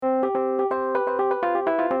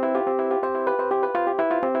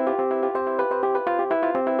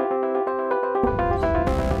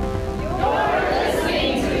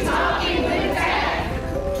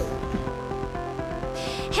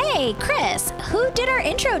who did our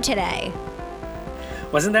intro today?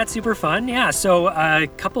 Wasn't that super fun? Yeah, so a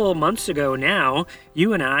couple of months ago now,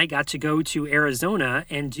 you and I got to go to Arizona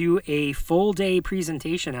and do a full day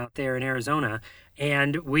presentation out there in Arizona.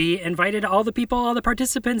 And we invited all the people, all the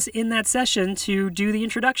participants in that session to do the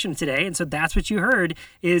introduction today. And so that's what you heard,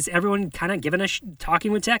 is everyone kind of giving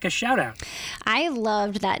Talking with Tech a shout out. I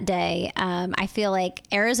loved that day. I feel like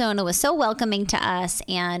Arizona was so welcoming to us,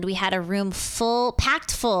 and we had a room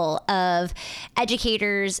packed full of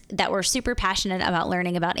educators that were super passionate about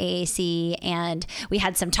learning about AAC. And we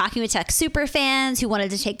had some Talking with Tech super fans who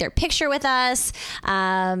wanted to take their picture with us.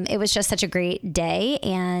 It was just such a great day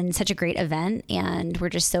and such a great event. And we're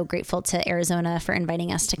just so grateful to Arizona for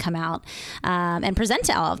inviting us to come out and present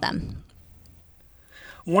to all of them.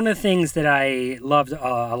 One of the things that I loved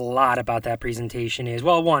a lot about that presentation is,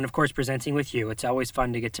 well, one, of course, presenting with you. It's always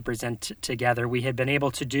fun to get to present together. We had been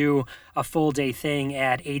able to do a full day thing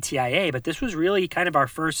at ATIA, but this was really kind of our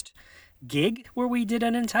first gig where we did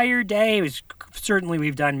an entire day. It was, certainly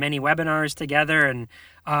we've done many webinars together, and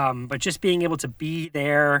but just being able to be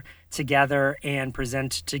there together and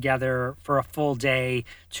present together for a full day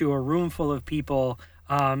to a room full of people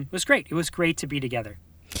was great. It was great to be together.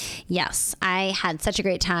 Yes, I had such a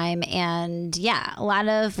great time, and yeah, a lot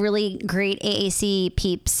of really great AAC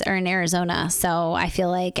peeps are in Arizona. So I feel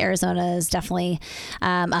like Arizona is definitely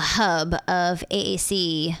a hub of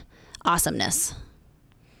AAC awesomeness.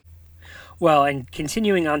 Well, and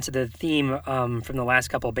continuing on to the theme from the last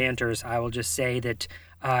couple of banters, I will just say that,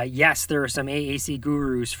 yes, there are some AAC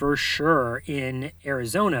gurus for sure in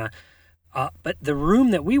Arizona, but the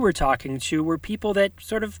room that we were talking to were people that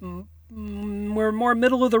sort of were more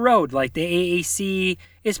middle of the road. Like the AAC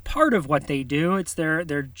is part of what they do. It's their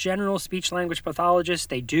general speech language pathologist.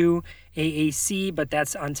 They do AAC, but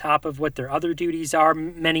that's on top of what their other duties are,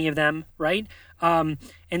 many of them, right? And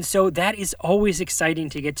so that is always exciting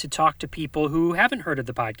to get to talk to people who haven't heard of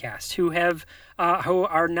the podcast, who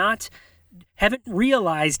haven't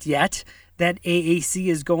realized yet that AAC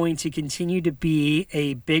is going to continue to be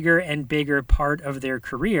a bigger and bigger part of their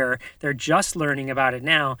career. They're just learning about it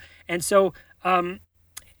now. And so I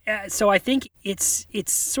think it's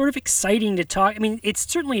sort of exciting to talk. I mean,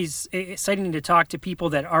 it's certainly exciting to talk to people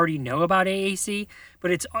that already know about AAC, but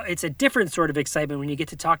it's a different sort of excitement when you get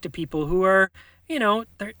to talk to people who are,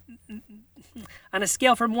 they're on a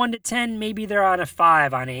scale from 1 to 10, maybe they're on a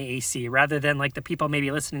 5 on AAC, rather than like the people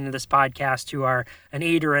maybe listening to this podcast who are an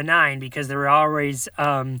 8 or a 9 because they're always,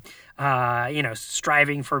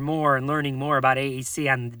 striving for more and learning more about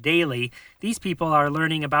AAC on the daily. These people are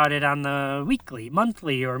learning about it on the weekly,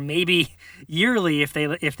 monthly, or maybe yearly if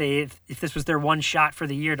this was their one shot for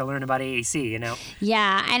the year to learn about AAC,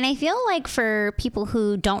 Yeah, and I feel like for people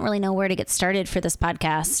who don't really know where to get started for this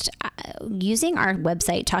podcast, using our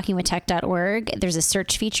website, talkingwithtech.org, there's a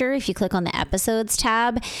search feature if you click on the episodes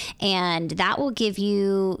tab, and that will give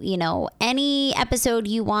you, any episode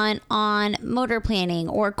you want on motor planning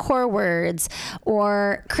or core words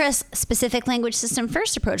or Chris specific language system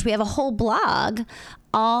first approach. We have a whole blog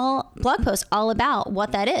post all about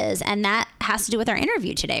what that is, and that has to do with our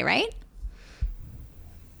interview today, right?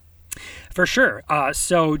 For sure.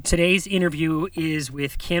 So today's interview is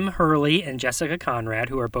with Kim Hurley and Jessica Conrad,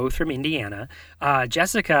 who are both from Indiana.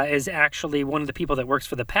 Jessica is actually one of the people that works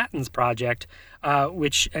for the Patents Project,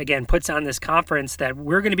 which, again, puts on this conference that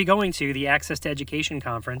we're going to be going to, the Access to Education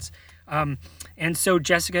Conference. And so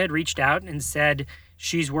Jessica had reached out and said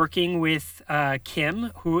she's working with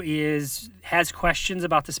Kim, who has questions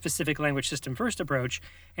about the specific language system first approach.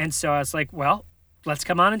 And so I was like, well, let's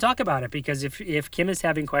come on and talk about it, because if Kim is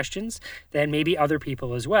having questions, then maybe other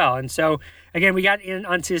people as well. And so, again, we got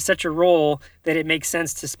onto such a roll that it makes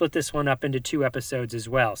sense to split this one up into 2 episodes as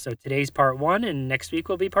well. So today's part 1, and next week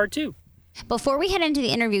will be part 2. Before we head into the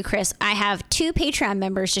interview, Chris, I have 2 Patreon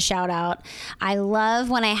members to shout out. I love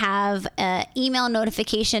when I have an email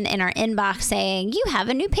notification in our inbox saying, you have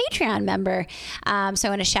a new Patreon member. So I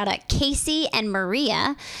want to shout out Casey and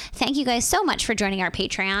Maria. Thank you guys so much for joining our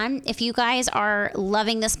Patreon. If you guys are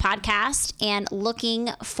loving this podcast and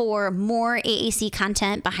looking for more AAC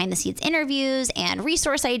content, behind the scenes interviews and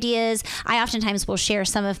resource ideas, I oftentimes will share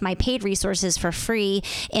some of my paid resources for free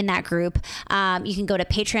in that group. You can go to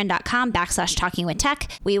patreon.com/Talking with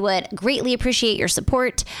Tech. We would greatly appreciate your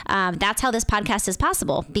support. That's how this podcast is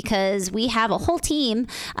possible, because we have a whole team,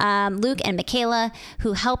 Luke and Michaela,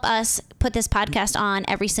 who help us put this podcast on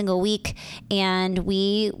every single week, and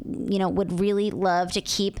we, would really love to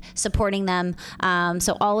keep supporting them.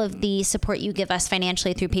 So all of the support you give us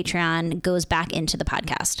financially through Patreon goes back into the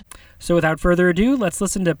podcast. So without further ado, let's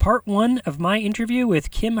listen to part 1 of my interview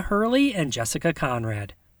with Kim Hurley and Jessica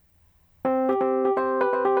Conrad.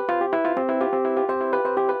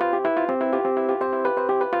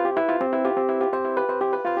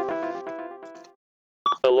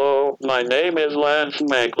 Hello, my name is Lance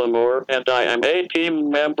McLemore, and I am a team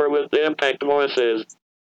member with Impact Voices.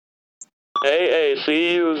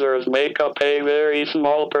 AAC users make up a very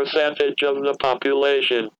small percentage of the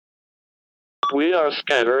population. We are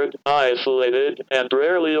scattered, isolated, and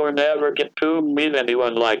rarely or never get to meet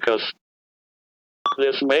anyone like us.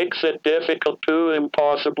 This makes it difficult to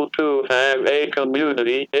impossible to have a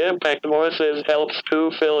community. Impact Voices helps to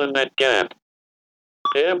fill in that gap.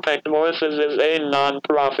 Impact Voices is a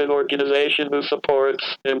non-profit organization who supports,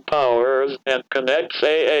 empowers, and connects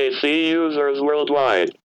AAC users worldwide.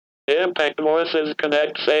 Impact Voices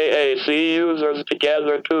connects AAC users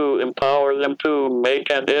together to empower them to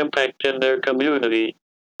make an impact in their community.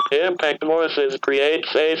 Impact Voices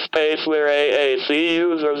creates a space where AAC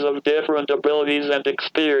users of different abilities and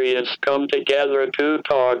experience come together to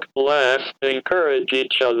talk, laugh, encourage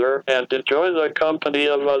each other, and enjoy the company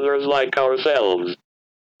of others like ourselves.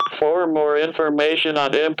 For more information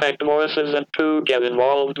on Impact Voices and to get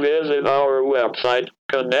involved, visit our website,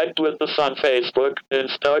 connect with us on Facebook,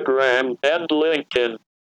 Instagram, and LinkedIn.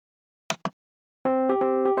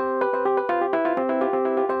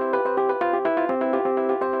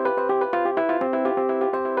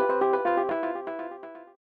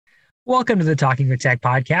 Welcome to the Talking with Tech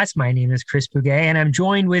podcast. My name is Chris Bouguet, and I'm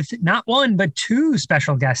joined with not one, but two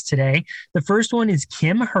special guests today. The first one is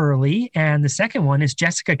Kim Hurley, and the second one is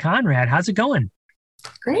Jessica Conrad. How's it going?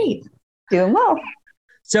 Great. Doing well.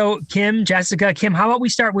 So Jessica, Kim, how about we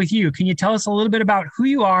start with you? Can you tell us a little bit about who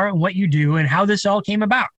you are and what you do and how this all came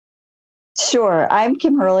about? Sure. I'm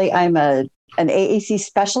Kim Hurley. I'm an AAC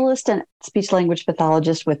specialist and speech-language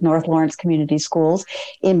pathologist with North Lawrence Community Schools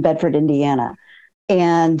in Bedford, Indiana.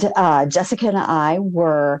 And Jessica and I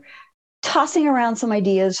were tossing around some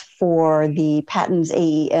ideas for the PATNS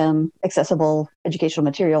AEM Accessible Educational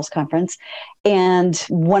Materials Conference. And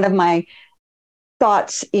one of my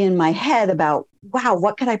thoughts in my head about, wow,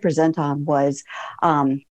 what could I present on was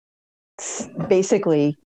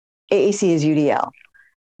basically AAC is UDL.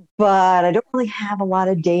 But I don't really have a lot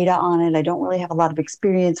of data on it. I don't really have a lot of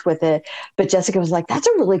experience with it. But Jessica was like, that's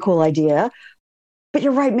a really cool idea. But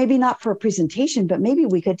you're right, maybe not for a presentation, but maybe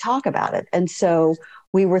we could talk about it. And so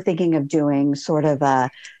we were thinking of doing sort of a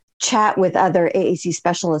chat with other AAC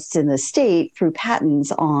specialists in the state through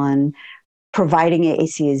PATNS on providing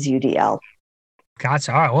AAC as UDL.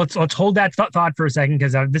 Gotcha. All right, let's hold that thought for a second,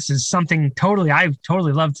 because this is something I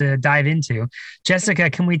totally love to dive into. Jessica,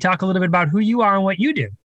 can we talk a little bit about who you are and what you do?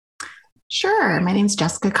 Sure. My name is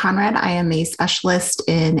Jessica Conrad. I am a specialist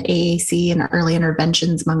in AAC and early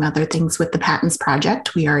interventions, among other things, with the PATNS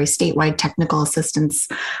Project. We are a statewide technical assistance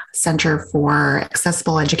center for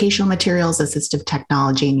accessible educational materials, assistive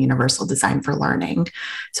technology, and universal design for learning.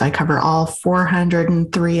 So I cover all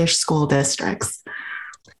 403-ish school districts.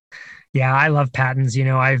 Yeah, I love PATNS. You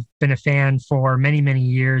know, I've been a fan for many, many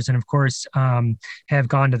years, and of course, have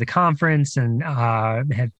gone to the conference and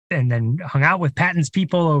then hung out with PATNS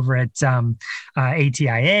people over at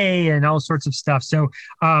ATIA and all sorts of stuff. So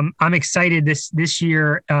I'm excited. This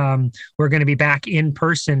year we're going to be back in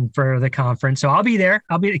person for the conference. So I'll be there.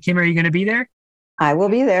 Kim, are you going to be there? I will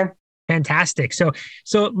be there. Fantastic. So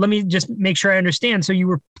let me just make sure I understand. So you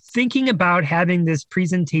were thinking about having this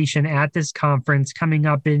presentation at this conference coming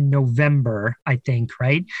up in November, I think,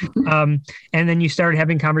 right? Mm-hmm. And then you started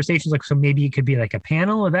having conversations so maybe it could be like a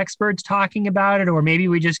panel of experts talking about it, or maybe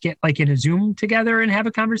we just get like in a Zoom together and have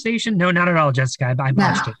a conversation. No, not at all, Jessica. I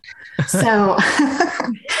botched it. So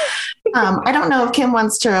I don't know if Kim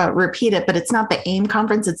wants to repeat it, but it's not the AIM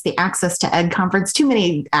conference. It's the Access to Ed conference. Too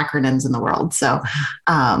many acronyms in the world. So,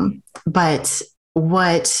 but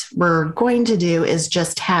what we're going to do is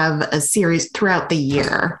just have a series throughout the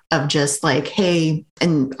year of just like, hey,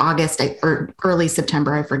 in August or early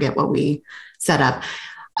September, I forget what we set up,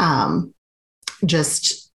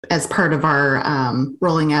 just as part of our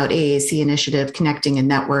rolling out AAC initiative, connecting and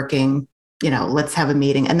networking. Let's have a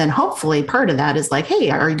meeting. And then hopefully part of that is like, hey,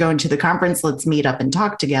 are you going to the conference? Let's meet up and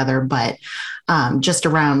talk together. But just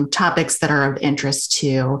around topics that are of interest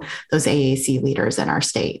to those AAC leaders in our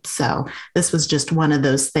state. So this was just one of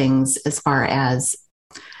those things as far as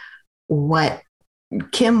what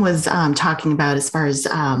Kim was talking about as far as,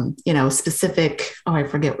 specific, I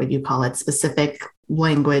forget what you call it, specific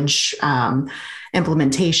language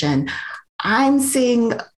implementation. I'm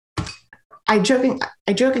seeing I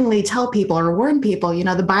jokingly tell people or warn people,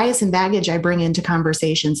 the bias and baggage I bring into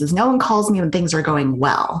conversations is no one calls me when things are going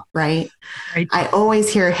well, right? I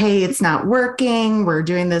always hear, hey, it's not working. We're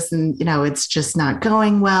doing this and, it's just not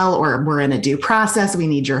going well, or we're in a due process. We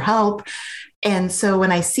need your help. And so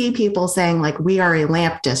when I see people saying like we are a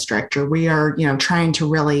LAMP district or we are, trying to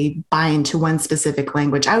really buy into one specific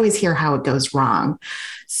language, I always hear how it goes wrong.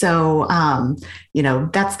 So,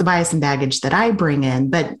 that's the bias and baggage that I bring in.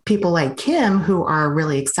 But people like Kim who are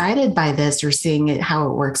really excited by this or seeing it, how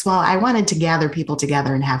it works well, I wanted to gather people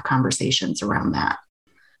together and have conversations around that.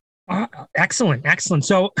 Excellent.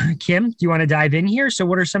 So, Kim, do you want to dive in here? So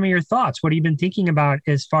what are some of your thoughts? What have you been thinking about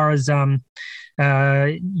as far as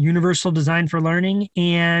universal design for learning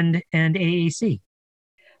and AAC?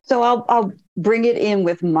 So I'll bring it in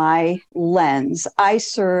with my lens. I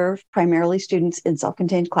serve primarily students in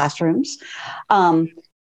self-contained classrooms,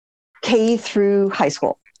 K through high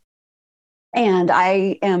school. And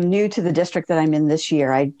I am new to the district that I'm in this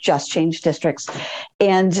year. I just changed districts.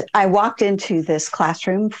 And I walked into this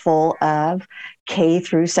classroom full of K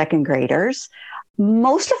through second graders,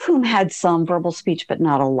 most of whom had some verbal speech, but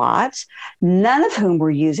not a lot. None of whom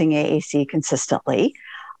were using AAC consistently.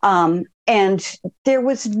 And there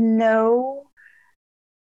was no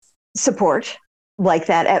support like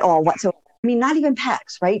that at all whatsoever. I mean, not even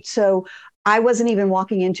PECS, right? So I wasn't even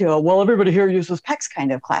walking into everybody here uses PECS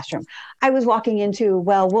kind of classroom. I was walking into,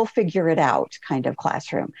 we'll figure it out kind of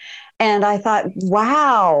classroom. And I thought,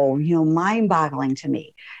 wow, mind boggling to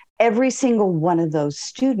me. Every single one of those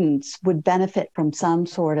students would benefit from some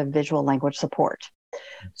sort of visual language support.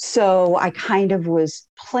 So I kind of was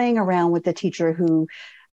playing around with the teacher who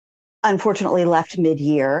unfortunately left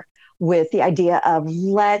mid-year with the idea of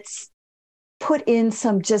let's put in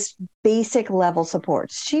some just basic level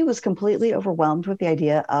supports. She was completely overwhelmed with the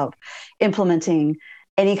idea of implementing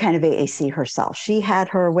any kind of AAC herself. She had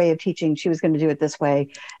her way of teaching. She was going to do it this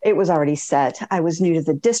way. It was already set. I was new to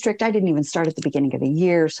the district. I didn't even start at the beginning of the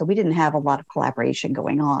year, so we didn't have a lot of collaboration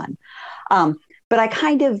going on. But I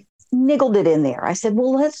kind of niggled it in there. I said,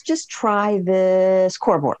 let's just try this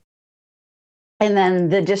core board. And then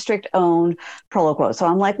the district owned Proloquo. So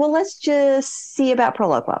I'm like, let's just see about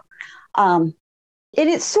Proloquo. And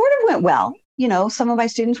it sort of went well. Some of my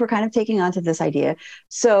students were kind of taking on to this idea.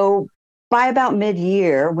 So by about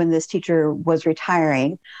mid-year, when this teacher was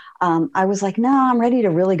retiring, I was like, no, I'm ready to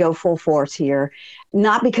really go full force here.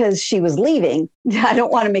 Not because she was leaving. I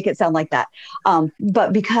don't want to make it sound like that.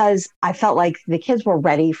 But because I felt like the kids were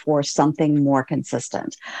ready for something more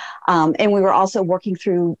consistent. And we were also working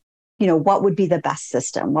through what would be the best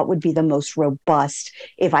system? What would be the most robust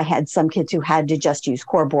if I had some kids who had to just use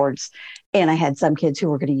core boards and I had some kids who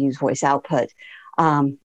were going to use voice output.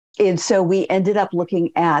 And so we ended up looking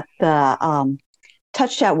at the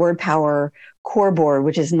TouchChat WordPower core board,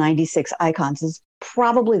 which is 96 icons, is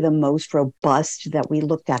probably the most robust that we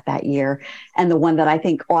looked at that year. And the one that I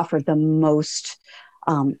think offered the most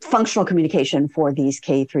functional communication for these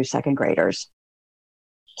K through second graders.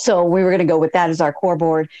 So we were going to go with that as our core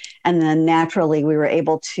board. And then naturally we were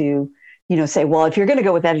able to, say, if you're going to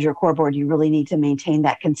go with that as your core board, you really need to maintain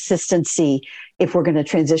that consistency if we're going to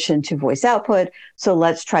transition to voice output. So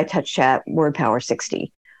let's try TouchChat WordPower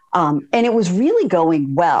 60. And it was really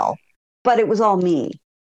going well, but it was all me.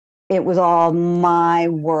 It was all my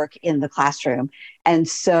work in the classroom. And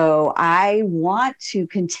so I want to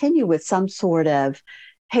continue with some sort of,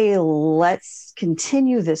 hey, let's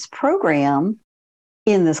continue this program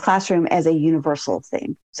in this classroom as a universal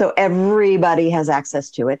thing. So everybody has access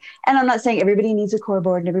to it. And I'm not saying everybody needs a core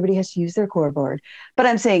board and everybody has to use their core board, but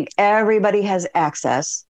I'm saying everybody has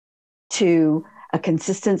access to a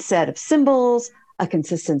consistent set of symbols, a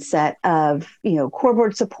consistent set of, core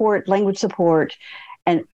board support, language support,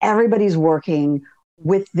 and everybody's working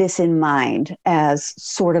with this in mind as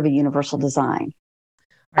sort of a universal design.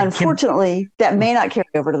 Right, unfortunately, that may not carry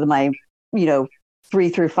over to my, 3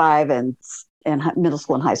 through 5 and middle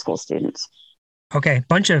school and high school students. Okay,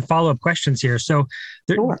 bunch of follow-up questions here. So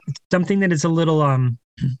sure. Something that is a little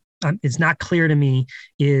it's not clear to me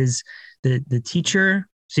is the teacher.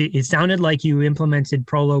 See, it sounded like you implemented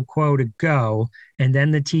Proloquo to go, and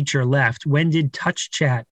then the teacher left. When did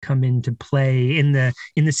TouchChat come into play in the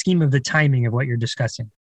scheme of the timing of what you're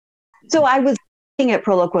discussing? So I was looking at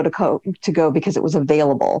Proloquo to go because it was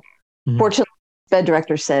available. Mm-hmm. Fortunately, the Fed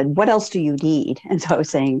director said, what else do you need? And so I was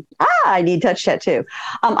saying, I need TouchChat too.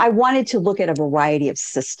 I wanted to look at a variety of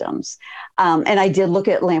systems. And I did look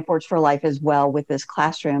at LampWorks for Life as well with this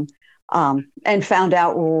classroom and found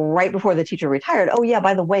out right before the teacher retired, oh yeah,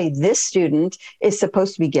 by the way, this student is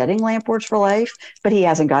supposed to be getting LampWorks for Life, but he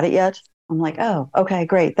hasn't got it yet. I'm like, oh, okay,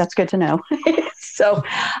 great. That's good to know. So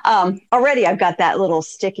already I've got that little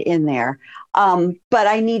stick in there. But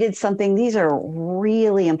I needed something. These are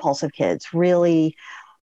really impulsive kids, really,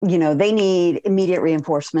 they need immediate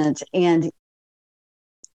reinforcement. And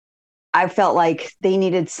I felt like they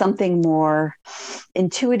needed something more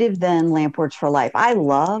intuitive than LAMP Words for Life. I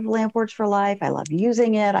love LAMP Words for Life. I love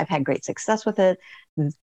using it. I've had great success with it.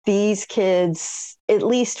 These kids, at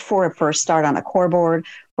least for a first start on a core board,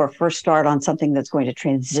 for a first start on something that's going to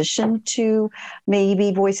transition to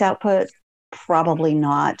maybe voice output, probably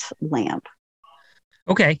not LAMP.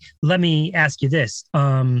 Okay, let me ask you this.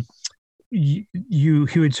 You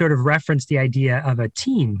had sort of referenced the idea of a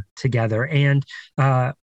team together, and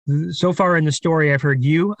so far in the story, I've heard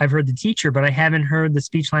you, I've heard the teacher, but I haven't heard the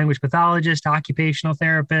speech language pathologist, occupational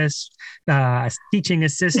therapist, teaching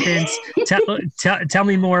assistants. Tell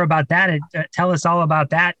me more about that. Tell us all about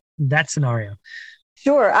that scenario.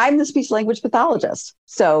 Sure. I'm the speech language pathologist.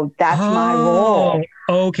 So that's my role.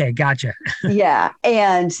 Okay. Gotcha. Yeah.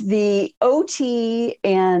 And the OT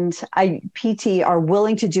and PT are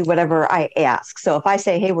willing to do whatever I ask. So if I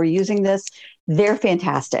say, hey, we're using this, they're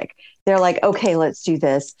fantastic. They're like, okay, let's do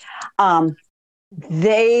this.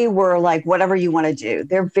 They were like, whatever you want to do.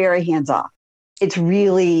 They're very hands-off. It's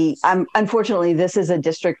really, unfortunately, this is a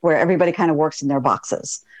district where everybody kind of works in their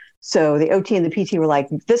boxes. So the OT and the PT were like,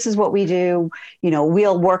 this is what we do.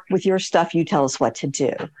 We'll work with your stuff. You tell us what to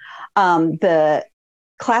do. The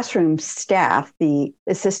classroom staff, the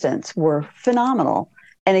assistants, were phenomenal.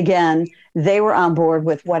 And again, they were on board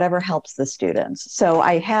with whatever helps the students. So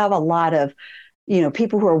I have a lot of,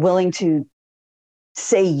 people who are willing to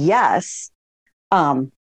say yes,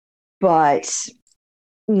 but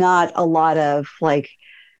not a lot of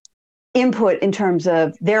input in terms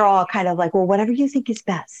of they're all kind of like, well, whatever you think is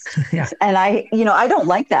best. Yeah. And I don't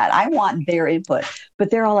like that. I want their input,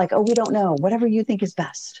 but they're all like, oh, we don't know, whatever you think is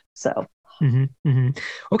best. So.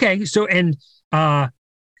 Okay. So, and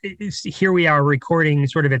here we are recording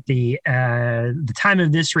sort of at the time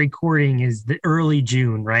of this recording is the early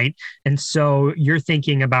June, right? And so you're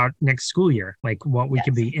thinking about next school year, like what we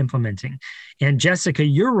could be implementing. And Jessica,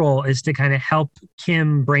 your role is to kind of help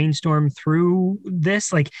Kim brainstorm through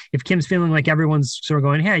this. Like if Kim's feeling like everyone's sort of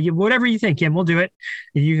going, hey, whatever you think, Kim, we'll do it.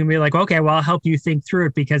 You can be like, okay, well, I'll help you think through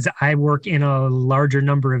it because I work in a larger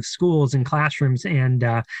number of schools and classrooms, and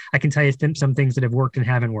I can tell you some things that have worked and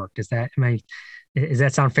haven't worked. Does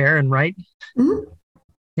that sound fair and right? Mm-hmm.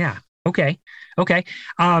 Yeah. Okay.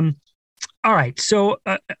 All right. So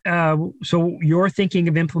you're thinking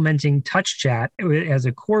of implementing Touch Chat as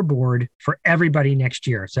a core board for everybody next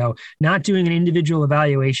year. So not doing an individual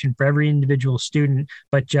evaluation for every individual student,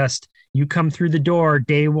 but just you come through the door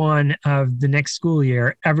day one of the next school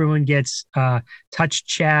year, everyone gets Touch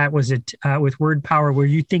Chat. Was it with Word Power? Were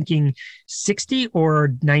you thinking 60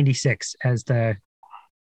 or 96 as the...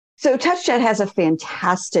 So Touch Chat has a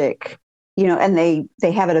fantastic, and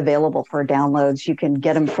they have it available for downloads. You can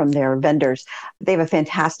get them from their vendors. They have a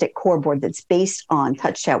fantastic core board that's based on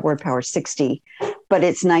Touch Chat Word Power 60, but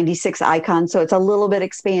it's 96 icons. So it's a little bit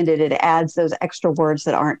expanded. It adds those extra words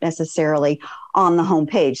that aren't necessarily on the home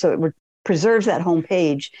page. So it preserves that home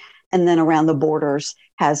page. And then around the borders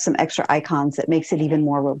has some extra icons that makes it even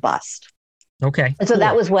more robust. Okay. And so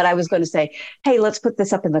that was what I was going to say. Hey, let's put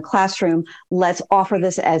this up in the classroom. Let's offer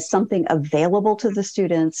this as something available to the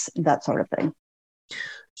students, that sort of thing.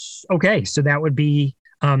 Okay. So that would be,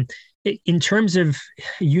 in terms of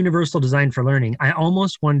universal design for learning, I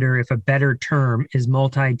almost wonder if a better term is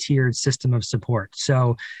multi-tiered system of support.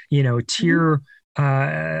 So, tier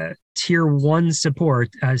one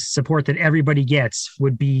support that everybody gets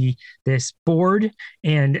would be this board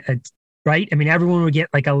and right? I mean, everyone would get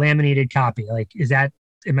like a laminated copy. Like,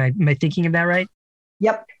 am I thinking of that right?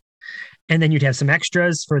 Yep. And then you'd have some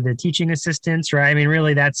extras for the teaching assistants, right? I mean,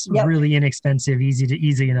 really, that's really inexpensive,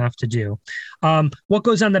 easy enough to do. What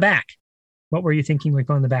goes on the back? What were you thinking would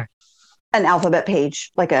go on the back? An alphabet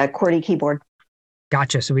page, like a QWERTY keyboard.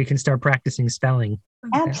 Gotcha. So we can start practicing spelling.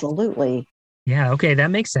 Absolutely. Yeah. Okay.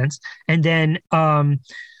 That makes sense. And then,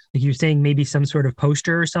 like you're saying, maybe some sort of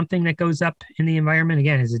poster or something that goes up in the environment.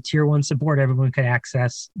 Again, as a tier one support, everyone could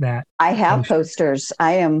access that. I have posters.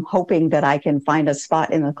 I am hoping that I can find a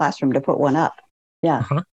spot in the classroom to put one up. Yeah.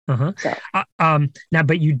 So. Now,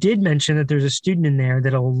 but you did mention that there's a student in there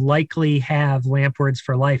that'll likely have LAMP Words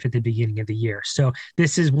for Life at the beginning of the year. So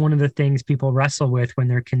this is one of the things people wrestle with when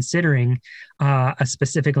they're considering a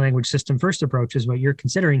specific language system first approach. Is what you're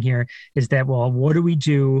considering here is that, well, what do we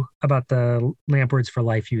do about the LAMP Words for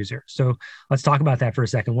Life user? So let's talk about that for a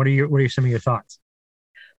second. What are some of your thoughts?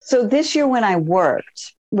 So this year when I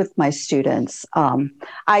worked with my students,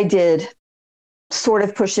 I did sort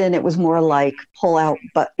of push in. It was more like pull out,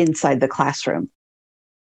 but inside the classroom.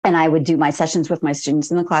 And I would do my sessions with my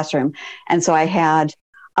students in the classroom. And so I had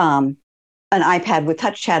an iPad with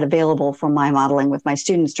Touch Chat available for my modeling with my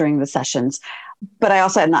students during the sessions. but I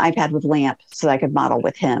also had an iPad with LAMP so that I could model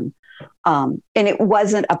with him. And it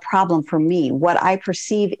wasn't a problem for me. What I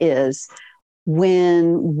perceive is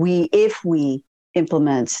if we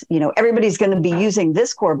implement, everybody's going to be using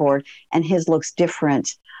this core board and his looks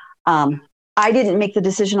different. I didn't make the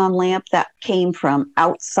decision on LAMP. That came from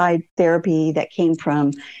outside therapy. That came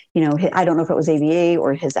from, I don't know if it was ABA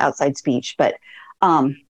or his outside speech, but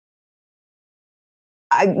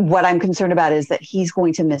what I'm concerned about is that he's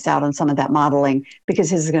going to miss out on some of that modeling because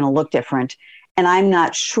his is going to look different. And I'm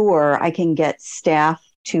not sure I can get staff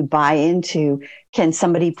to buy into, can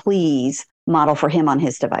somebody please model for him on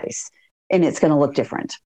his device? And it's going to look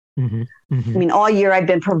different. Mm-hmm. Mm-hmm. I mean, all year I've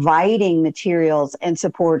been providing materials and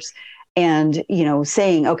supports and,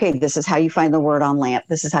 saying, okay, this is how you find the word on LAMP.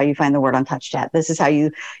 This is how you find the word on TouchChat. This is how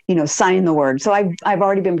you, sign the word. So I've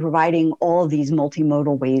already been providing all of these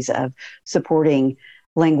multimodal ways of supporting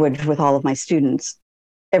language with all of my students.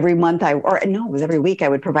 Every month it was every week I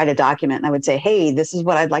would provide a document and I would say, hey, this is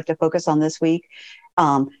what I'd like to focus on this week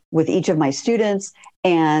with each of my students.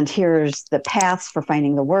 And here's the paths for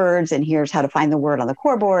finding the words. And here's how to find the word on the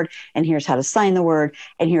core board. And here's how to sign the word.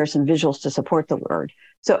 And here are some visuals to support the word.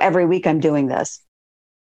 So every week I'm doing this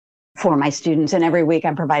for my students. And every week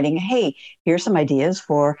I'm providing, hey, here's some ideas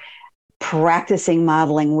for practicing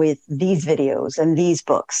modeling with these videos and these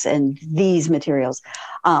books and these materials.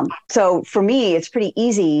 So for me, it's pretty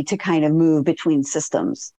easy to kind of move between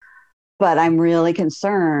systems. But I'm really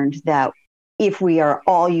concerned that if we are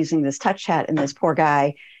all using this TouchChat and this poor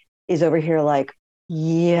guy is over here like,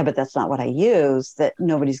 yeah, but that's not what I use, that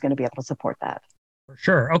nobody's going to be able to support that. For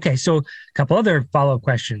sure. Okay. So a couple other follow-up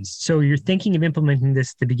questions. So you're thinking of implementing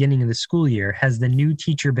this at the beginning of the school year. Has the new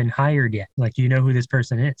teacher been hired yet? Like, do you know who this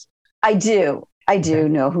person is? I do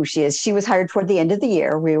know who she is. She was hired toward the end of the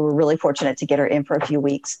year. We were really fortunate to get her in for a few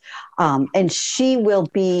weeks. And she will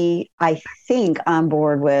be, I think, on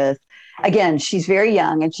board with, again, she's very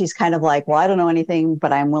young and she's kind of like, well, I don't know anything,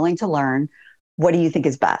 but I'm willing to learn. What do you think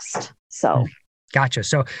is best? So. Gotcha.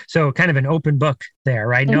 So kind of an open book there,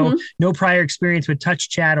 right? Mm-hmm. No prior experience with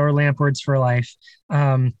TouchChat or LAMP Words for Life.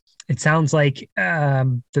 It sounds like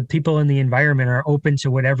the people in the environment are open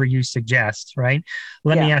to whatever you suggest, right?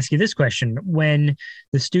 Let me ask you this question. When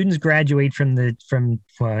the students graduate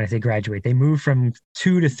they move from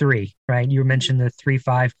 2 to 3, right? You mentioned the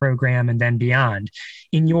 3-5 program and then beyond.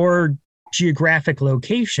 In your geographic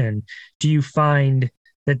location, do you find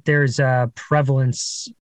that there's a prevalence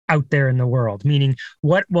out there in the world? Meaning,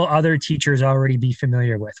 what will other teachers already be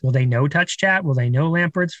familiar with? Will they know TouchChat? Will they know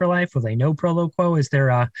LAMP Words for Life? Will they know Proloquo? Is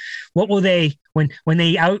there what will they when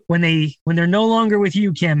they're no longer with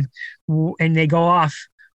you, Kim, and they go off?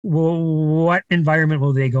 What environment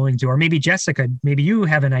will they go into? Or maybe Jessica, maybe you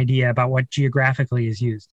have an idea about what geographically is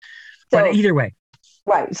used. But either way,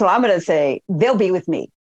 right. So I'm going to say they'll be with me.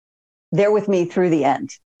 They're with me through the end.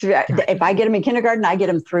 If I get them in kindergarten, I get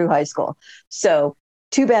them through high school. So.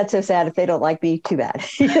 Too bad, so sad. If they don't like me, too bad.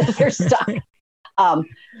 They're stuck.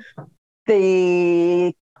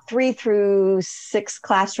 The 3 through 6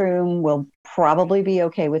 classroom will probably be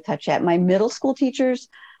okay with TouchChat. My middle school teachers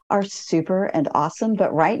are super and awesome,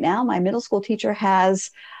 but right now my middle school teacher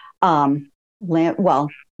has last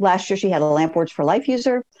year she had a LAMP Words for Life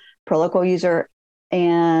user, Proloquo user,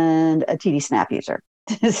 and a TD Snap user.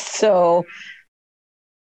 So.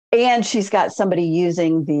 And she's got somebody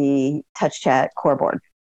using the TouchChat core board.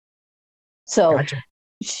 So gotcha.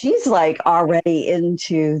 She's like already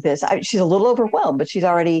into this. She's a little overwhelmed, but she's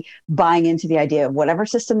already buying into the idea of whatever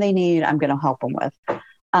system they need, I'm going to help them with.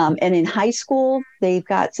 And in high school, they've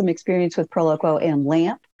got some experience with Proloquo and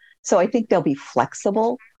LAMP. So I think they'll be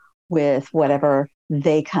flexible with whatever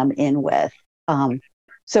they come in with.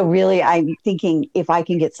 So really, I'm thinking if I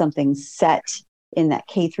can get something set in that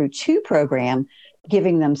K through 2 program,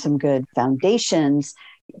 giving them some good foundations,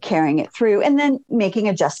 carrying it through, and then making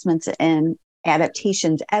adjustments and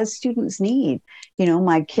adaptations as students need.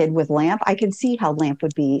 My kid with LAMP, I can see how LAMP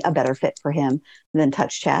would be a better fit for him than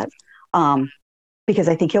TouchChat, because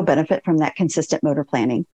I think he'll benefit from that consistent motor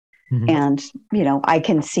planning. Mm-hmm. And, I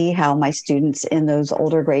can see how my students in those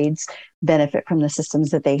older grades benefit from the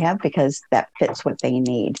systems that they have because that fits what they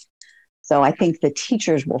need. So I think the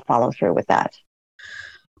teachers will follow through with that.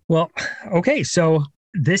 Well, okay. So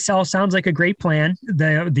this all sounds like a great plan.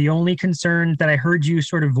 The only concern that I heard you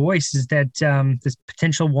sort of voice is that this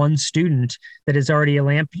potential one student that is already a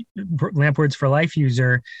LAMP Words for Life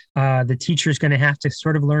user, the teacher is going to have to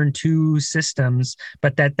sort of learn 2 systems,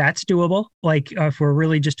 but that's doable. Like if we're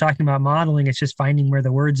really just talking about modeling, it's just finding where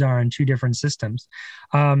the words are on 2 different systems.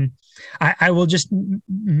 I will just,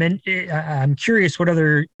 I'm curious what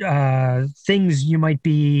other things you might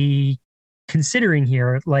be considering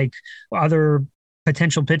here, like other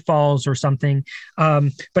potential pitfalls or something.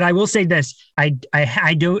 But I will say this: I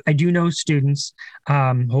do know students,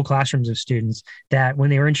 whole classrooms of students, that when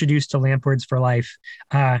they were introduced to LAMP Words for Life,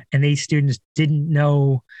 and these students didn't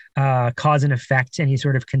know cause and effect, any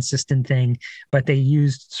sort of consistent thing, but they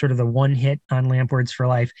used sort of the one hit on LAMP Words for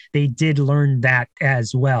Life. They did learn that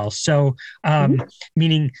as well. So,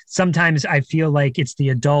 meaning sometimes I feel like it's the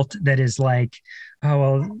adult that is like, oh,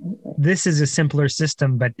 well, this is a simpler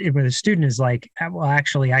system, but when the student is like, well,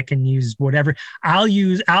 actually, I can use whatever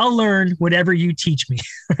I'll learn whatever you teach me,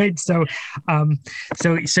 right? So I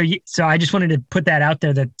just wanted to put that out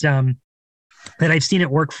there that I've seen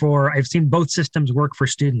it work I've seen both systems work for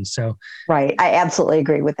students. So right, I absolutely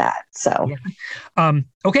agree with that. So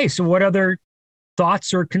okay, so what other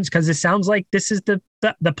thoughts or because it sounds like this is the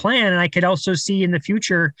plan, and I could also see in the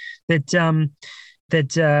future that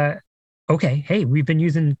okay, hey, we've been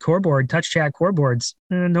using touch chat core boards,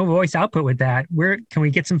 no voice output with that. Where can we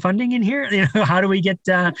get some funding in here? You know, how do we get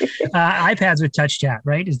iPads with touch chat?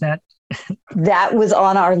 Right? Is that that was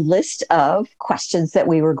on our list of questions that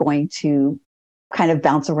we were going to kind of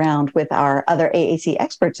bounce around with our other AAC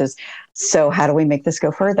experts? So how do we make this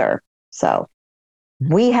go further? So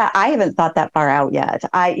I haven't thought that far out yet.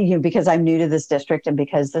 Because I'm new to this district, and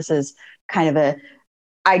because this is kind of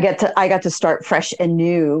I got to start fresh and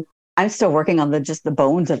new. I'm still working on the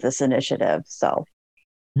bones of this initiative. So,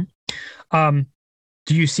 do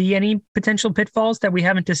you see any potential pitfalls that we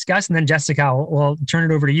haven't discussed? And then Jessica, I'll turn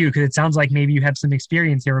it over to you, because it sounds like maybe you have some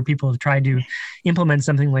experience here where people have tried to implement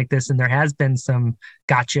something like this, and there has been some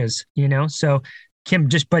gotchas, you know? So Kim,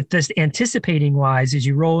 just anticipating wise, as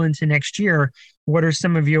you roll into next year, what are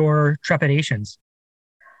some of your trepidations?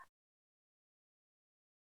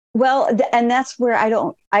 Well, and that's where I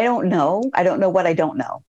don't know. I don't know what I don't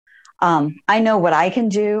know. I know what I can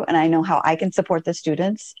do, and I know how I can support the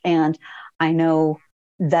students, and I know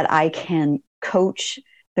that I can coach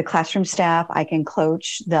the classroom staff. I can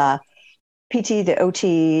coach the PT, the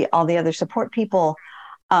OT, all the other support people.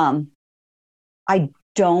 I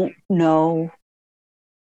don't know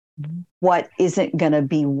what isn't going to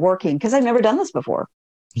be working, because I've never done this before.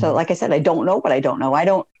 So like I said, I don't know what I don't know. I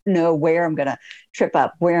don't know where I'm going to trip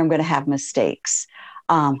up, where I'm going to have mistakes,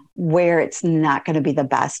 where it's not going to be the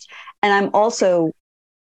best. And I'm also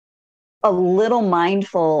a little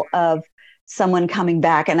mindful of someone coming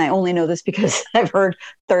back, and I only know this because I've heard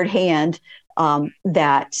third hand,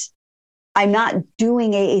 that I'm not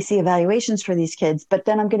doing AAC evaluations for these kids, but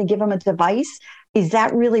then I'm going to give them a device. Is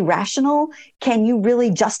that really rational? Can you really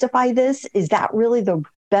justify this? Is that really the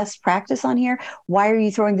best practice on here? Why are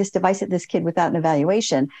you throwing this device at this kid without an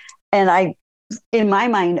evaluation? And in my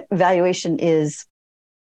mind, evaluation is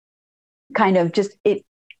kind of just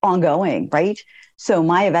ongoing, right? So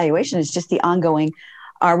my evaluation is just the ongoing.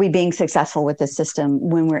 Are we being successful with this system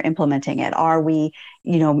when we're implementing it? Are we,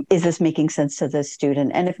 is this making sense to the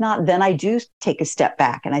student? And if not, then I do take a step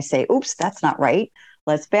back and I say, oops, that's not right.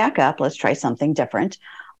 Let's back up. Let's try something different.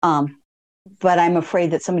 But I'm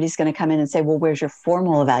afraid that somebody's going to come in and say, well, where's your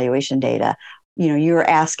formal evaluation data? You're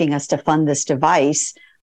asking us to fund this device.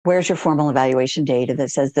 Where's your formal evaluation data that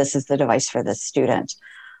says this is the device for this student?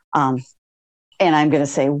 And I'm going to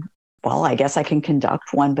say, well, I guess I can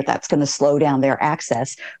conduct one, but that's going to slow down their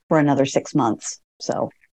access for another 6 months. So,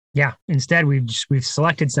 yeah, instead we've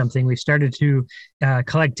selected something. We've started to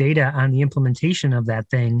collect data on the implementation of that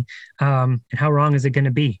thing. And how wrong is it going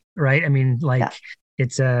to be? Right. I mean,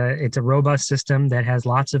 it's a robust system that has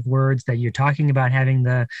lots of words, that you're talking about having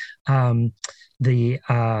the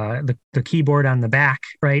keyboard on the back,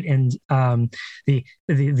 right? And a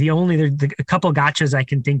couple gotchas I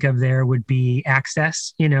can think of there would be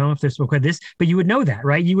access. If there's this, but you would know that,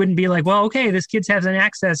 right? You wouldn't be like, well, okay, this kid has an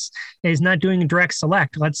access, is not doing a direct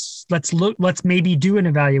select. Let's maybe do an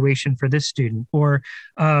evaluation for this student. Or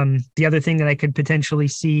the other thing that I could potentially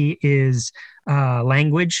see is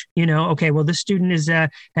language. Okay, well, this student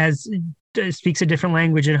speaks a different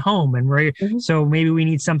language at home, and so maybe we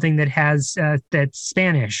need something that has that's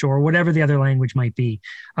Spanish or whatever the other language might be.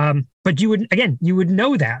 But you would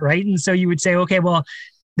know that, right? And so you would say, okay, well,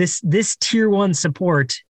 this tier 1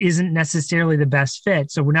 support isn't necessarily the best fit.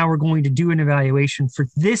 So now we're going to do an evaluation for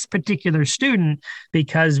this particular student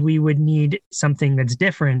because we would need something that's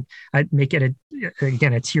different. Make it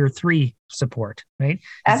a tier 3 support, right?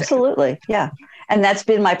 Absolutely, yeah. And that's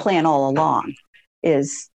been my plan all along,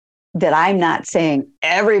 is that I'm not saying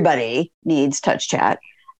everybody needs touch chat.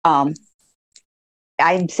 I'm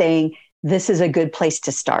saying this is a good place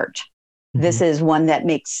to start. Mm-hmm. This is one that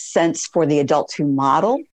makes sense for the adults who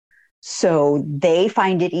model, So they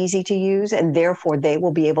find it easy to use, and therefore they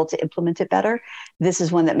will be able to implement it better. This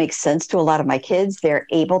is one that makes sense to a lot of my kids. They're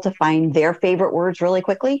able to find their favorite words really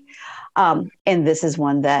quickly. And this is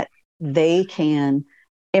one that they can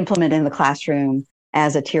implement in the classroom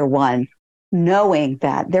as a tier 1, knowing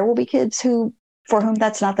that there will be kids for whom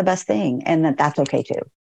that's not the best thing, and that's okay too.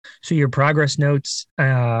 So your progress notes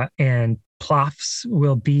and PLOFs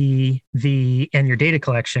will be and your data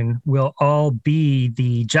collection will all be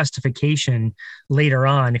the justification later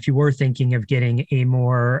on if you were thinking of getting a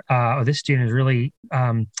more, this student is really,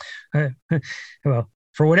 well,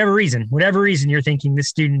 for whatever reason you're thinking this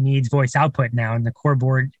student needs voice output now, and the core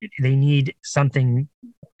board, they need something.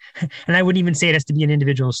 And I wouldn't even say it has to be an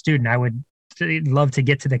individual student. I would love to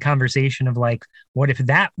get to the conversation of like, what if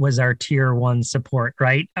that was our tier 1 support,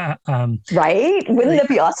 right? Right? Wouldn't that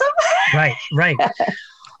be awesome? Right.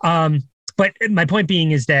 But my point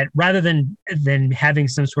being is that rather than having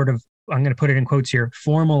some sort of, I'm going to put it in quotes here,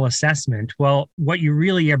 formal assessment, well, what you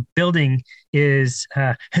really are building is,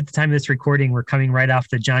 at the time of this recording, we're coming right off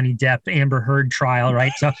the Johnny Depp Amber Heard trial,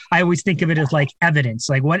 right? So I always think of it as like evidence.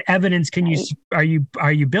 Like, what evidence are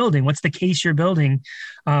you building? What's the case you're building?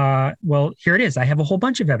 Well, here it is. I have a whole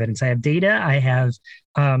bunch of evidence. I have data. I have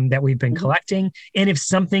that we've been collecting. And if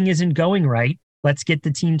something isn't going right, let's get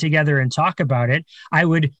the team together and talk about it. I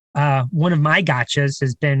would, one of my gotchas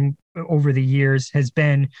has been over the years well,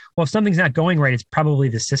 if something's not going right, it's probably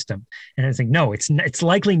the system. And I was like, no, it's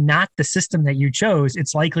likely not the system that you chose.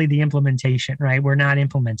 It's likely the implementation, right? We're not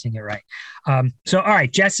implementing it right. So, all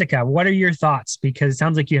right, Jessica, what are your thoughts? Because it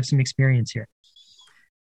sounds like you have some experience here.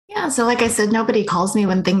 Yeah. So like I said, nobody calls me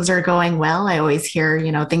when things are going well. I always hear,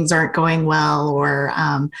 things aren't going well, or,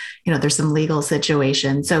 there's some legal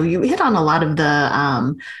situation. So you hit on a lot of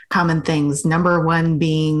the common things. Number one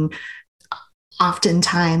being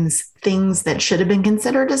oftentimes things that should have been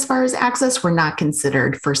considered as far as access were not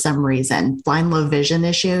considered for some reason. Blind low vision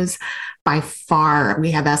issues. By far, we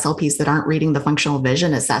have SLPs that aren't reading the functional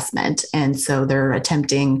vision assessment. And so they're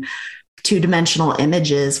attempting 2-dimensional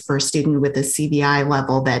images for a student with a CVI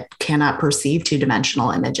level that cannot perceive 2-dimensional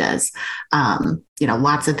images.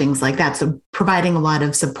 Lots of things like that. So providing a lot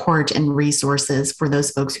of support and resources for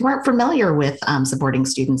those folks who aren't familiar with supporting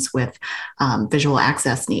students with visual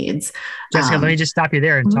access needs. Jessica, let me just stop you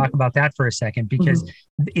there and talk about that for a second, because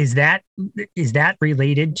is that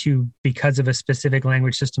related to because of a specific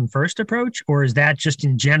language system first approach, or is that just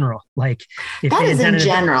in general? Like, that is in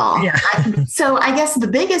general. Yeah. So I guess the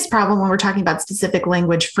biggest problem when we're talking about specific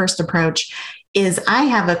language first approach is I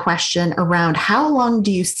have a question around how long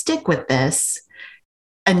do you stick with this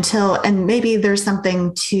and maybe there's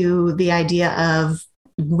something to the idea of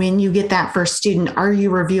when you get that first student, are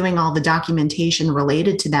you reviewing all the documentation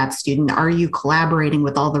related to that student? Are you collaborating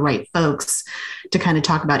with all the right folks to kind of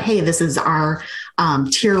talk about, hey, this is our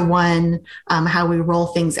tier 1, how we roll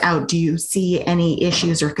things out. Do you see any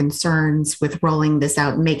issues or concerns with rolling this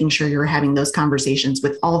out and making sure you're having those conversations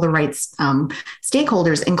with all the right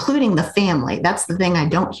stakeholders, including the family? That's the thing I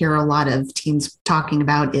don't hear a lot of teams talking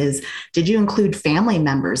about is, did you include family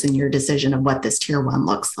members in your decision of what this tier 1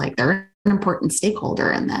 looks like? They're an important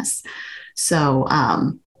stakeholder in this. So,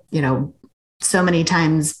 so many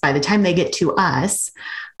times by the time they get to us,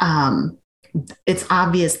 it's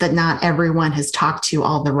obvious that not everyone has talked to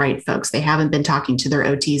all the right folks. They haven't been talking to their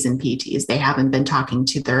OTs and PTs. They haven't been talking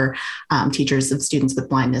to their teachers of students with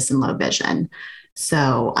blindness and low vision.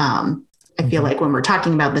 So I feel like when we're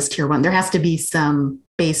talking about this tier 1, there has to be some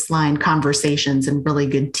baseline conversations and really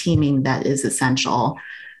good teaming that is essential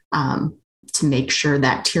to make sure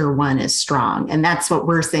that tier 1 is strong. And that's what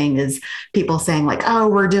we're saying is people saying like, oh,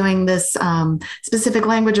 we're doing this specific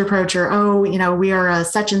language approach, or, oh, we are a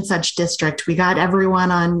such and such district. We got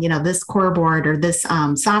everyone on, this core board or this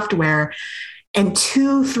software. And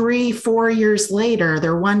 2, 3, 4 years later,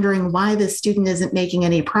 they're wondering why this student isn't making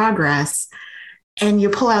any progress. And you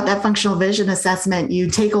pull out that functional vision assessment, you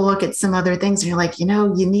take a look at some other things and you're like,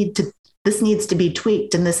 this needs to be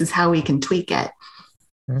tweaked, and this is how we can tweak it.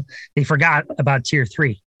 They forgot about tier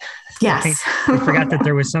 3. Yes. They forgot that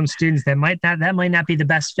there was some students that might not be the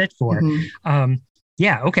best fit for.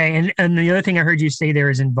 Yeah. Okay. And the other thing I heard you say there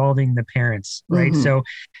is involving the parents, right? So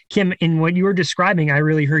Kim, in what you were describing, I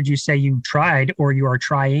really heard you say you tried, or you are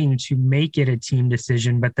trying to make it a team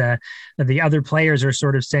decision, but the other players are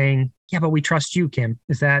sort of saying, yeah, but we trust you, Kim.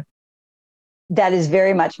 Is that? That is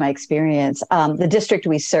very much my experience. The district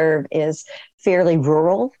we serve is fairly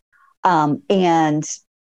rural, and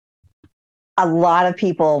a lot of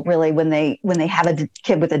people really, when they have a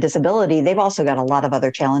kid with a disability, they've also got a lot of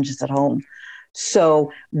other challenges at home.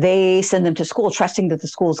 So they send them to school trusting that the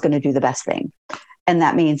school is going to do the best thing. And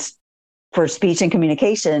that means for speech and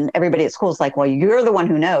communication, everybody at school is like, well, you're the one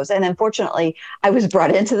who knows. And unfortunately, I was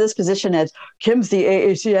brought into this position as Kim's the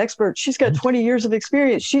AAC expert. She's got 20 years of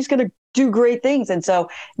experience. She's going to do great things. And so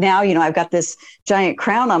now, I've got this giant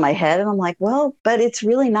crown on my head and I'm like, well, but it's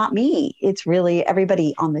really not me. It's really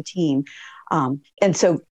everybody on the team. And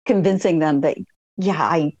so convincing them that,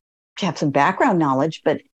 I have some background knowledge,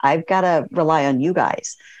 but I've got to rely on you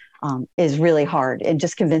guys is really hard. And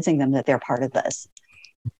just convincing them that they're part of this.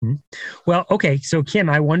 Mm-hmm. Well, okay. So Kim,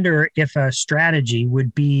 I wonder if a strategy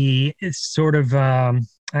would be sort of, I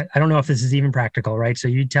don't know if this is even practical, right? So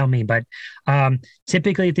you tell me, but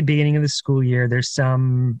typically at the beginning of the school year, there's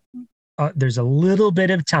a little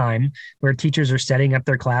bit of time where teachers are setting up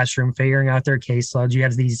their classroom, figuring out their caseloads. You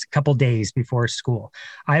have these couple days before school.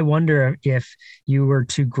 I wonder if you were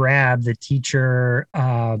to grab the teacher,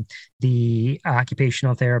 the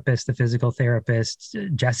occupational therapist, the physical therapist,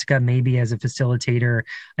 Jessica maybe as a facilitator,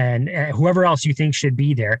 and whoever else you think should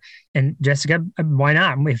be there. And Jessica, why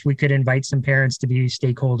not? If we could invite some parents to be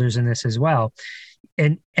stakeholders in this as well,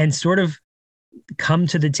 and sort of come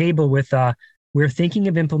to the table with we're thinking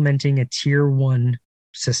of implementing a tier 1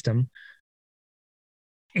 system.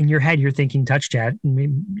 In your head, you're thinking TouchChat,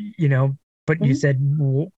 but you said,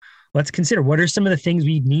 well, let's consider what are some of the things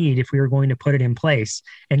we need if we were going to put it in place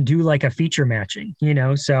and do like a feature matching,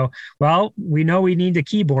 So, well, we know we need a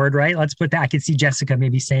keyboard, right? Let's put that. I could see Jessica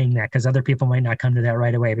maybe saying that because other people might not come to that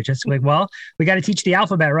right away, but just like, well, we got to teach the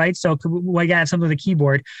alphabet, right? So we got to have something with a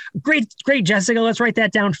keyboard. Great, Jessica. Let's write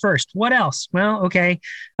that down first. What else? Well, okay.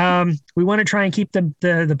 We want to try and keep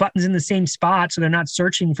the buttons in the same spot so they're not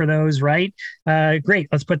searching for those, right? Great.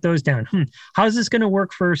 Let's put those down. How is this going to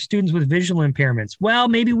work for students with visual impairments? Well,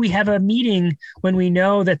 maybe we have a meeting when we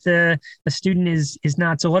know that the student is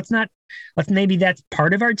not. So let's maybe that's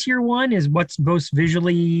part of our tier 1 is what's most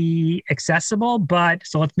visually accessible, but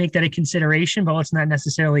so let's make that a consideration, but let's not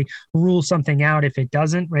necessarily rule something out if it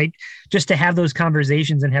doesn't, right? Just to have those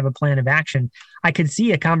conversations and have a plan of action. I could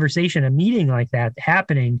see a meeting like that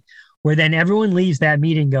happening where then everyone leaves that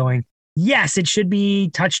meeting going, yes, it should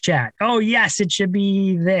be TouchChat. Oh yes, it should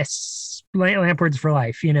be this LampWords for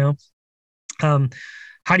Life,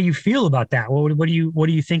 How do you feel about that? What do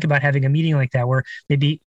you think about having a meeting like that where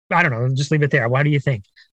maybe, I don't know, just leave it there. What do you think?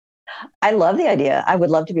 I love the idea. I would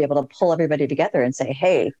love to be able to pull everybody together and say,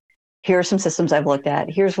 hey, here are some systems I've looked at.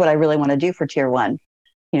 Here's what I really want to do for tier 1.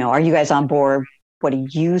 Are you guys on board? What do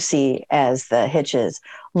you see as the hitches?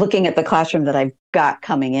 Looking at the classroom that I've got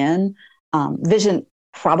coming in, vision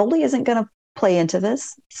probably isn't going to play into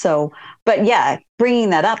this. So, but yeah,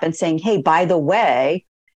 bringing that up and saying, hey, by the way,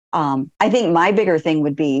 I think my bigger thing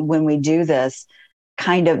would be when we do this,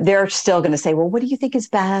 they're still going to say, well, what do you think is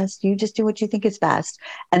best? You just do what you think is best.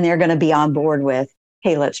 And they're going to be on board with,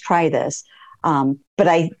 hey, let's try this. But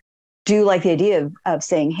I do like the idea of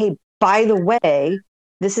saying, hey, by the way,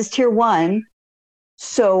 this is tier 1.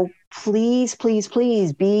 So please, please,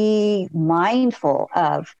 please be mindful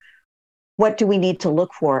of what do we need to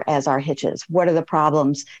look for as our hitches? What are the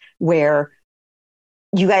problems where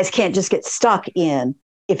you guys can't just get stuck in,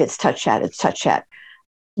 if it's TouchChat, it's TouchChat.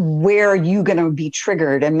 Where are you going to be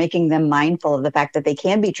triggered, and making them mindful of the fact that they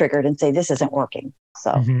can be triggered and say, this isn't working.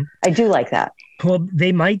 So I do like that. Well,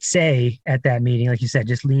 they might say at that meeting, like you said,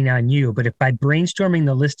 just lean on you. But if by brainstorming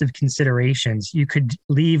the list of considerations, you could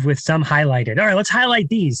leave with some highlighted. All right, let's highlight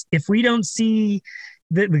these. If we don't see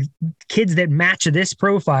the kids that match this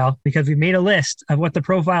profile, because we made a list of what the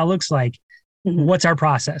profile looks like, what's our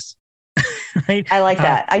process? Right? I like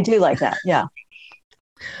that. I do like that. Yeah. All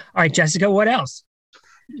right, Jessica, what else?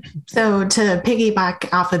 So to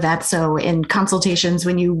piggyback off of that, so in consultations,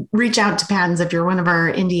 when you reach out to PATNS, if you're one of our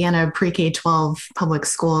Indiana pre-K-12 public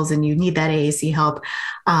schools and you need that AAC help,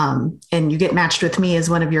 and you get matched with me as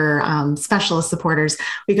one of your specialist supporters,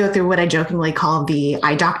 we go through what I jokingly call the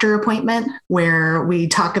eye doctor appointment, where we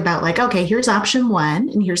talk about like, okay, here's option 1,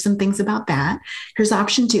 and here's some things about that. Here's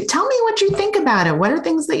option 2. Tell me what you think about it. What are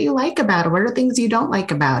things that you like about it? What are things you don't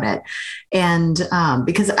like about it? And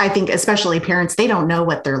because I think especially parents, they don't know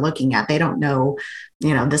what they're looking at. They don't know,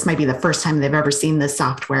 this might be the first time they've ever seen this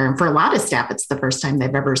software. And for a lot of staff, it's the first time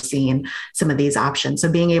they've ever seen some of these options.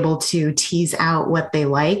 So being able to tease out what they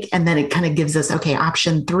like, and then it kind of gives us, okay,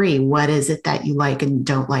 option 3, what is it that you like and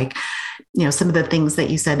don't like? Some of the things that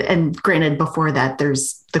you said, and granted before that,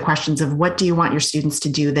 there's the questions of what do you want your students to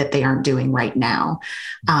do that they aren't doing right now?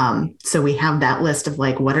 So we have that list of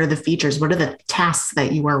like, what are the features? What are the tasks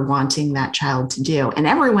that you are wanting that child to do? And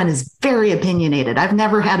everyone is very opinionated. I've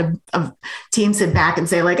never had a team sit back and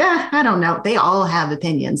say like, I don't know. They all have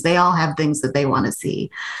opinions. They all have things that they want to see.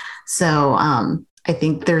 So I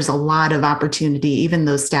think there's a lot of opportunity, even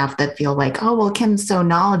those staff that feel like, oh, well, Kim's so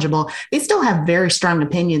knowledgeable. They still have very strong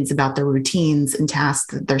opinions about the routines and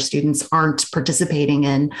tasks that their students aren't participating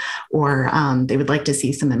in, or they would like to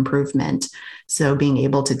see some improvement. So being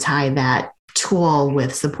able to tie that tool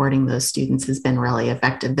with supporting those students has been really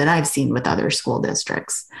effective that I've seen with other school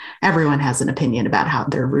districts. Everyone has an opinion about how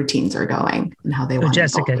their routines are going and how they want to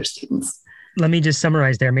involve their students. Let me just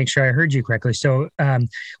summarize there, make sure I heard you correctly. So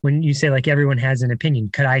when you say like everyone has an opinion,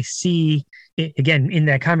 could I see it, again, in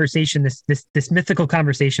that conversation, this mythical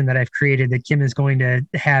conversation that I've created that Kim is going to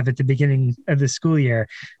have at the beginning of the school year,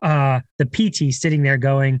 the PT sitting there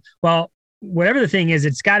going, well, whatever the thing is,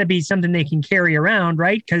 it's got to be something they can carry around,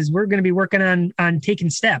 right? Because we're going to be working on taking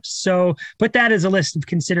steps. So put that as a list of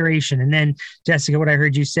consideration. And then, Jessica, what I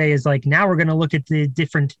heard you say is like, now we're going to look at the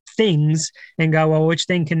different things and go, well, which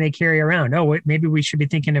thing can they carry around? Oh, maybe we should be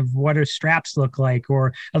thinking of what do straps look like,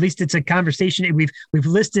 or at least it's a conversation. We've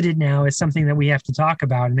listed it now as something that we have to talk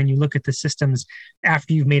about. And then you look at the systems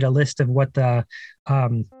after you've made a list of what the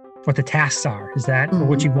tasks are. Is that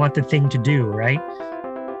what you want the thing to do, right?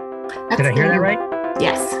 That's Did I hear that right?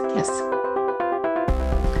 Yes.